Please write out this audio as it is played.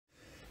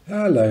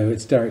Hello,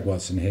 it's Derek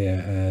Watson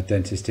here,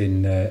 dentist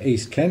in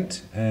East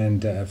Kent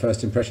and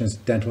First Impressions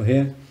Dental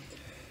here.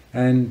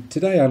 And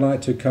today I'd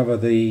like to cover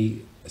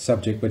the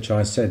subject which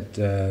I said,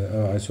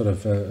 I sort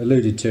of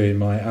alluded to in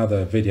my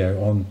other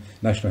video on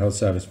National Health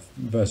Service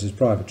versus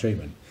private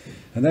treatment.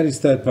 And that is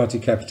third-party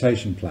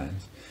capitation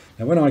plans.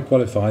 Now when I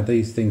qualified,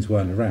 these things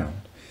weren't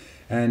around.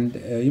 And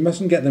you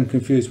mustn't get them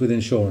confused with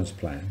insurance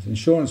plans.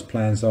 Insurance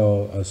plans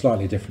are a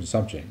slightly different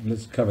subject.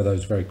 Let's cover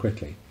those very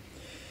quickly.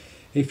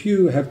 If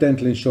you have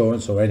dental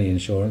insurance or any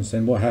insurance,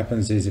 then what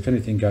happens is if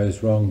anything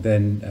goes wrong,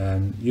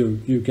 then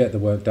you get the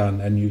work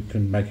done and you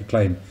can make a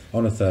claim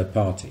on a third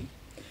party.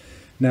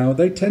 Now,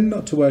 they tend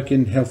not to work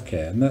in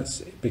healthcare, and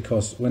that's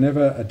because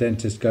whenever a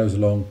dentist goes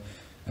along,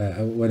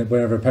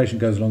 whenever a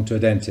patient goes along to a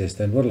dentist,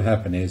 then what will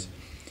happen is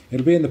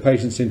it'll be in the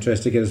patient's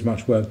interest to get as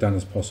much work done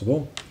as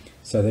possible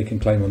so they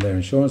can claim on their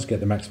insurance, get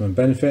the maximum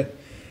benefit,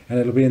 and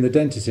it'll be in the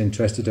dentist's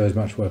interest to do as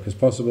much work as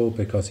possible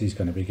because he's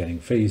going to be getting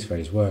fees for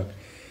his work.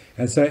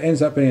 And so it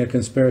ends up being a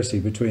conspiracy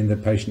between the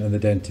patient and the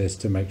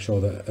dentist to make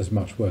sure that as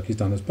much work is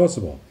done as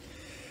possible.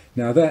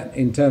 Now that,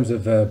 in terms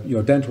of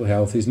your dental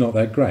health, is not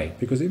that great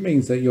because it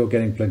means that you're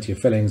getting plenty of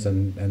fillings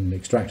and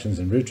extractions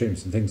and root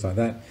treatments and things like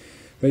that,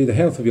 but the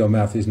health of your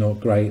mouth is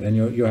not great and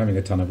you're having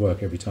a ton of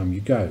work every time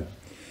you go.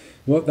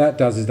 What that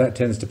does is that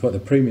tends to put the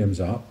premiums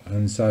up,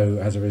 and so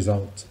as a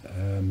result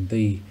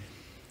the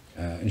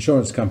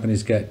insurance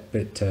companies get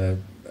a bit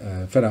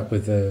fed up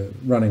with the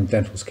running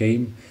dental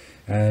scheme,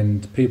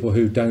 and people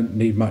who don't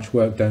need much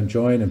work don't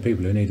join, and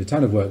people who need a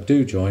ton of work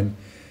do join,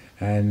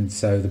 and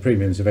so the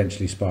premiums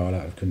eventually spiral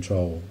out of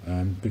control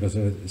because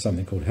of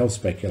something called health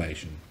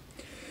speculation.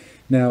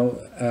 Now,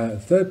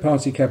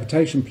 third-party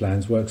capitation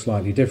plans work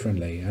slightly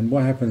differently, and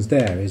what happens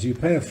there is you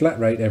pay a flat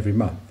rate every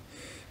month,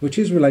 which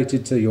is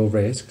related to your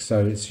risk.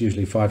 So it's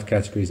usually 5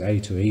 categories, A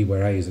to E,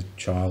 where A is a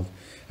child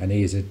and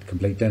E is a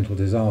complete dental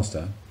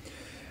disaster.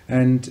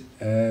 And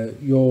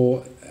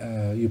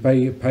you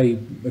pay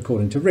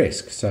according to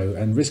risk. So,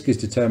 and risk is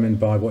determined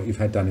by what you've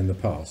had done in the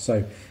past. So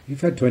if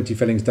you've had 20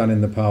 fillings done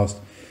in the past,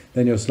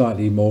 then you're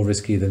slightly more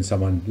risky than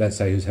someone, let's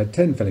say, who's had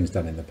 10 fillings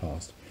done in the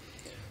past.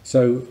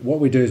 So what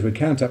we do is we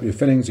count up your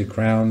fillings, your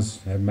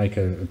crowns, and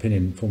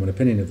form an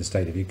opinion of the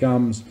state of your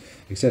gums,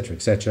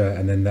 etc.,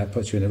 and then that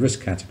puts you in a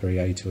risk category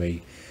A to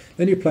E.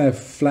 Then you pay a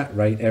flat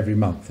rate every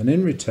month, and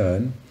in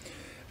return,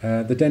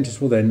 the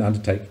dentist will then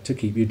undertake to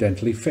keep you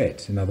dentally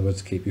fit, in other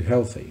words, keep you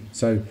healthy.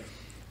 So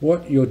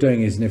what you're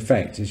doing is, in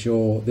effect, is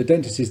the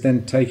dentist is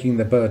then taking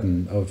the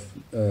burden of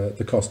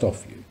the cost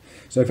off you.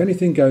 So if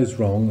anything goes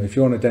wrong, if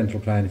you're on a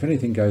dental plan, if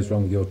anything goes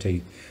wrong with your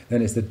teeth,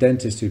 then it's the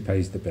dentist who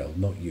pays the bill,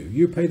 not you.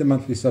 You pay the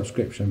monthly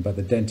subscription, but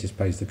the dentist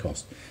pays the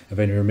cost of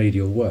any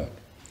remedial work.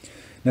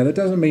 Now, that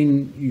doesn't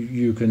mean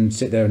you can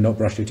sit there and not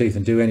brush your teeth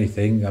and do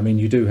anything. I mean,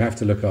 you do have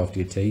to look after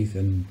your teeth,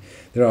 and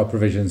there are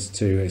provisions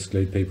to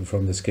exclude people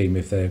from the scheme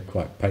if they're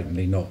quite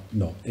patently not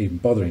even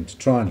bothering to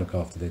try and look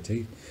after their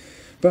teeth.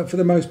 But for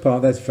the most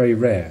part, that's very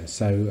rare.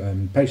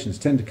 So patients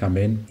tend to come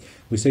in.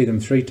 We see them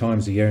 3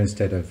 times a year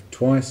instead of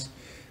twice.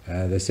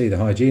 They see the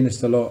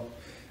hygienist a lot.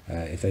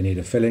 If they need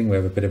a filling, we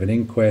have a bit of an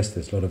inquest.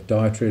 There's a lot of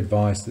dietary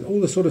advice,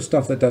 all the sort of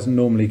stuff that doesn't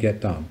normally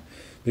get done,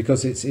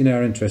 because it's in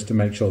our interest to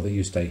make sure that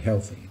you stay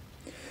healthy.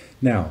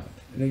 Now,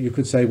 you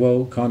could say,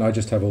 well, can't I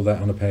just have all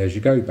that on a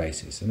pay-as-you-go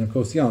basis? And of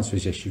course the answer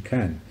is yes, you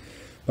can.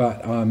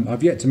 But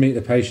I've yet to meet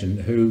a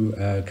patient who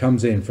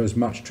comes in for as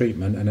much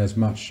treatment and as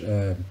much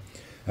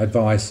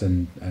advice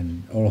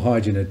and oral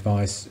hygiene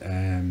advice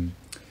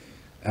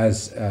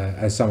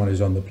as someone who's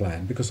on the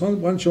plan, because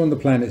once you're on the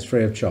plan, it's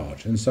free of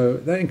charge, and so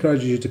that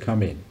encourages you to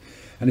come in.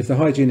 And if the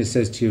hygienist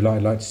says to you,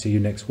 I'd like to see you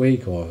next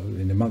week or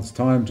in a month's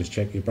time, just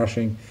check your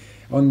brushing,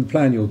 on the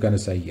plan you're going to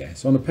say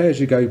yes. On a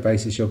pay-as-you-go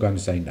basis, you're going to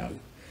say no.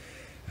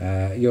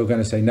 You're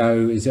going to say,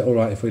 no, is it all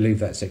right if we leave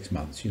that 6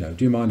 months? Do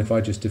you mind if I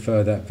just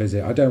defer that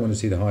visit? I don't want to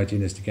see the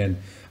hygienist again.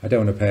 I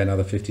don't want to pay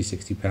another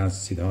 £50–60 to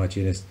see the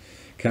hygienist.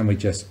 Can we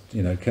just,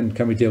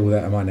 can we deal with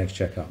that at my next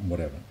checkup and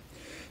whatever?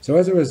 So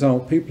as a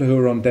result, people who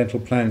are on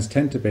dental plans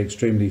tend to be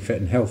extremely fit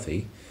and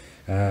healthy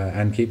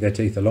and keep their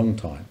teeth a long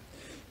time.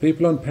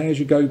 People on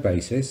pay-as-you-go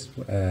basis,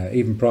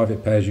 even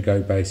private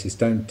pay-as-you-go basis,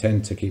 don't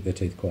tend to keep their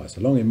teeth quite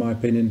so long, in my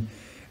opinion.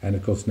 And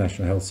of course,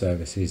 National Health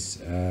Service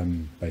is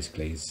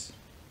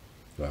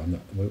well,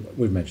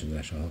 we've mentioned the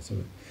National Health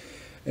Service.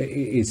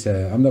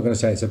 I'm not going to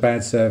say it's a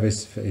bad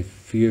service for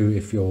you.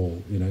 If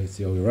it's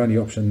your only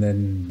option,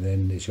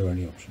 then it's your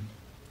only option.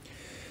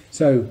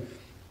 So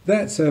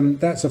that's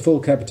a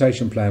full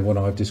capitation plan, what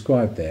I've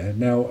described there.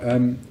 Now,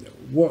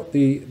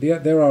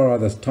 there are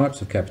other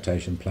types of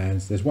capitation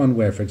plans. There's one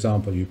where, for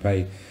example, you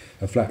pay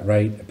a flat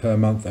rate per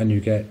month and you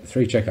get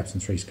 3 checkups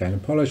and 3 scale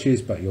and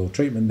polishes, but your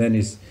treatment then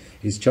is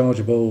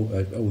chargeable,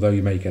 although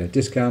you may get a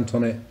discount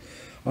on it.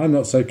 I'm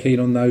not so keen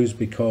on those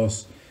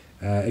because,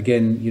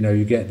 again,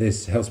 you get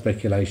this health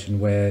speculation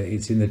where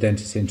it's in the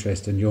dentist's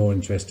interest and your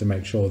interest to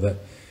make sure that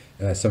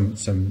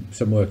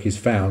some work is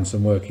found,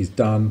 some work is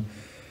done.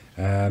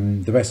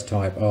 The best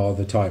type are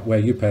the type where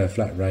you pay a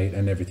flat rate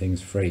and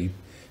everything's free,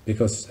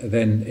 because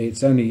then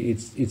it's only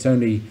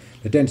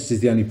the dentist is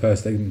the only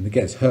person that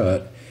gets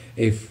hurt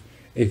if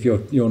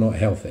you're not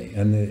healthy,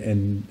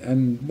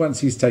 and once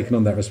he's taken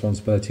on that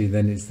responsibility,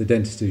 then it's the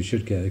dentist who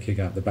should get the kick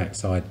out the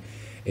backside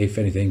if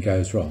anything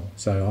goes wrong.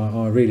 So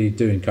I really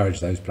do encourage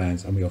those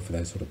plans, and we offer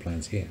those sort of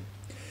plans here.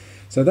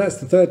 So that's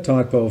the third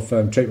type of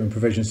treatment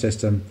provision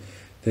system,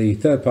 the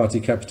third-party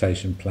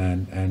capitation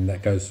plan, and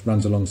that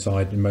runs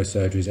alongside in most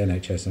surgeries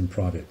NHS and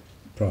private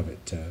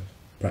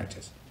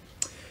practice.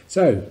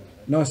 So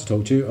nice to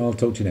talk to you. I'll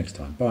talk to you next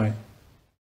time. Bye.